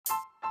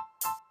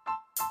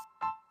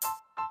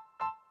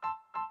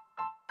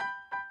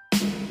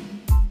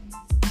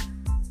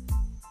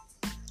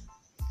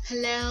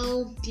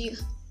Hello,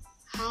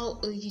 how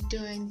are you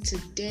doing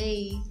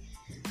today?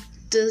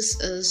 This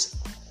is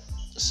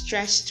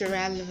Stretch to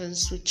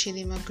Relevance with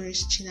Chidima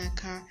Grace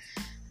Chinaka.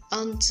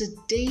 On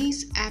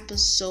today's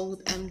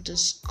episode, I'm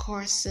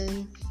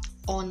discussing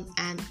on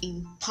an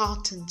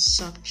important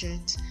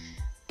subject,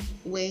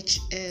 which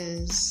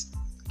is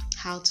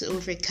how to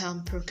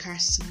overcome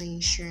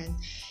procrastination.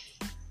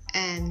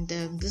 And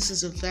this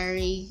is a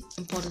very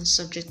important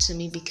subject to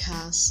me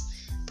because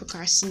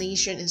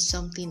procrastination is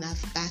something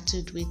I've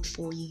battled with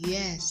for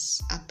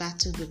years. I've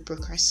battled with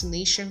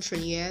procrastination for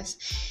years.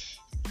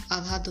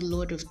 I've had a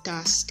lot of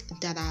tasks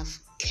that I've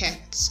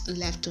kept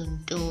left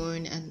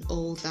undone and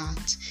all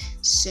that.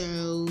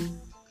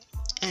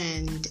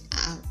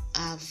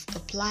 I've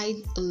applied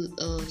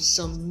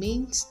some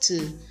means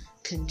to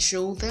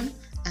control them,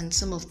 and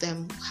some of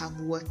them have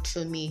worked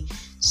for me.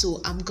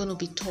 So I'm gonna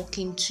be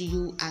talking to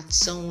you as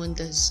someone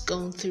that's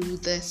gone through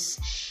this,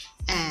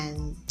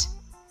 and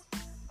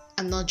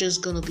I'm not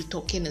just gonna be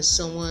talking as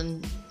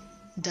someone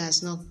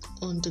that's not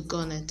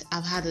undergone it.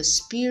 I've had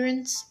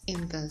experience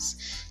in this.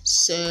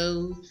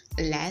 So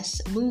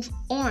let's move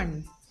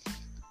on.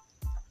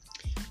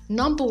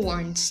 Number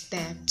one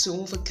step to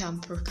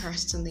overcome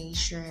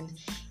procrastination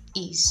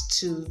is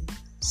to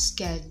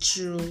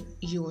schedule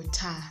your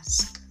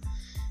task.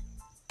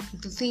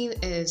 The thing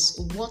is,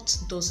 what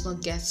does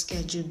not get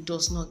scheduled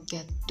does not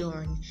get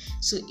done.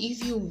 So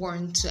if you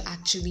want to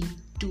actually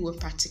do a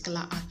particular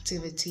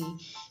activity,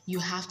 you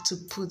have to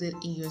put it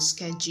in your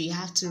schedule. You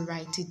have to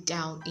write it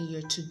down in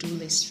your to-do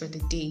list for the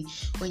day.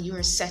 When you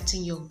are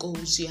setting your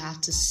goals, you have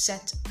to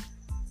set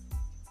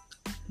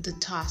the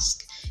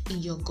task in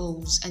your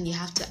goals, and you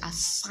have to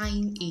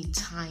assign a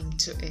time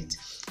to it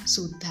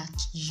so that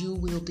you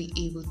will be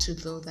able to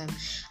do them.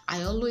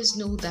 I always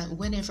know that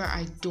whenever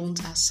I don't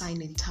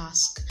assign a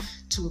task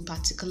to a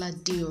particular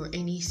day or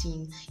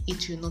anything,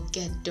 it will not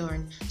get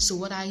done. So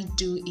what I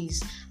do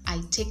is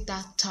I take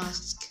that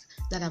task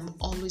that I'm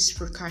always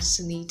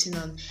procrastinating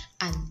on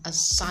and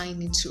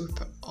assign it to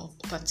a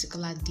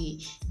particular day.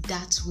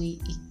 That way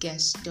it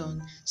gets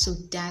done. So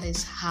that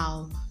is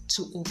how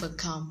to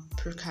overcome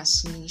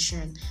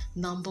procrastination.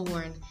 Number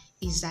one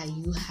is that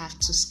you have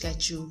to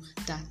schedule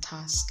that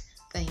task.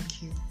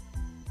 Thank you.